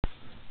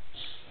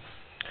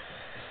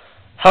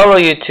Hello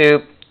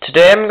YouTube.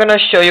 Today I'm going to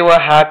show you a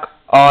hack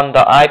on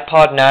the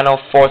iPod Nano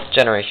 4th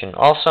generation,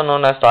 also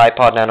known as the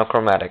iPod Nano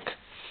chromatic.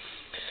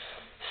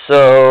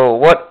 So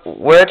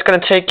where it's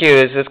going to take you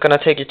is it's going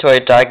to take you to a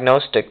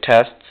diagnostic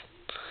test.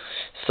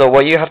 So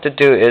what you have to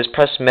do is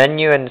press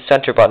menu and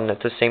center button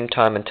at the same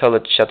time until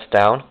it shuts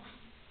down.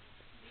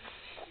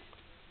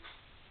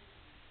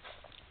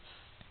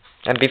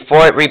 And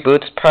before it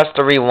reboots, press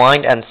the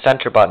rewind and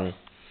center button.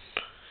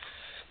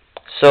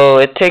 So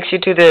it takes you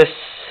to this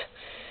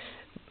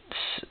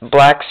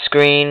black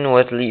screen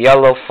with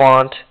yellow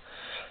font.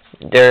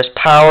 There's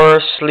power,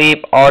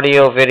 sleep,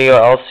 audio, video,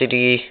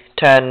 LCD,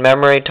 10,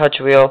 memory, touch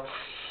wheel.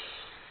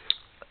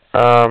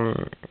 I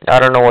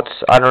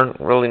don't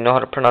really know how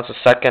to pronounce the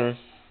second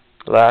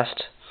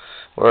last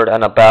word,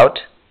 and about.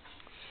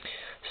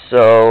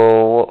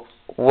 So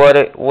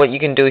what you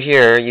can do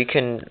here, you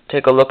can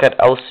take a look at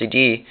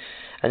LCD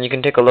and you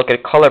can take a look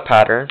at color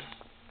pattern.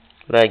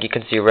 Like you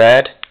can see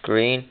red,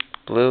 green,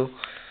 blue,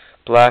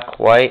 black,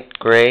 white,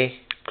 gray,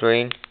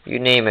 green, you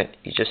name it.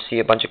 You just see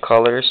a bunch of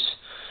colors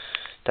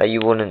that you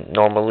wouldn't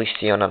normally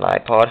see on an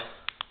iPod.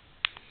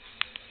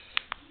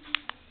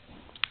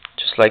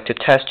 Just like to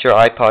test your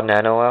iPod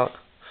Nano out.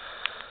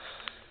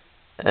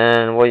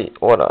 And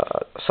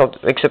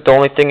except the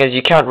only thing is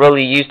you can't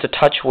really use the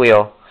touch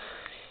wheel.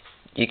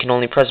 You can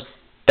only press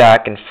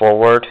back and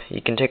forward.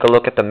 You can take a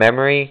look at the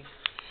memory,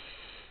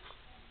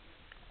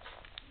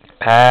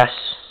 pass,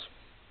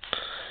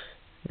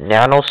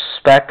 nano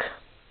spec,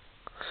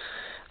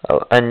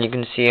 and you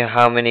can see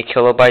how many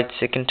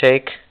kilobytes it can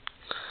take.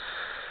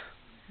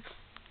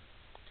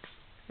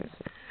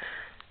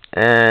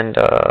 And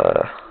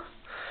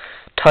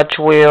touch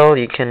wheel,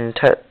 you can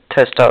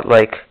test out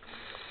like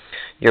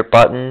your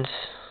buttons.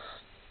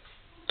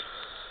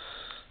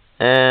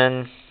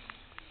 And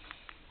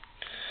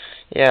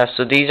yeah,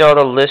 so these are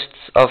the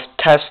lists of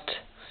tests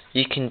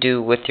you can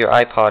do with your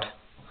iPod.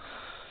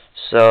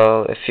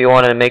 So if you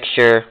want to make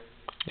sure,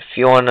 if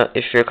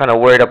you're kind of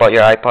worried about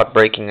your iPod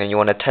breaking and you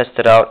want to test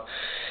it out,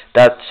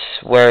 that's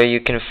where you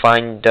can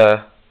find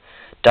the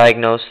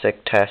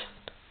diagnostic test.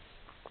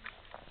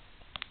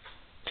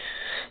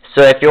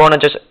 So if you want to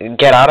just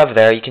get out of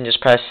there, you can just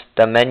press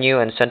the menu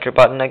and center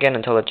button again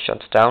until it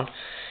shuts down,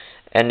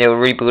 and it will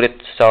reboot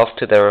itself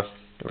to the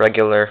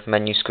regular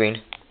menu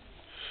screen.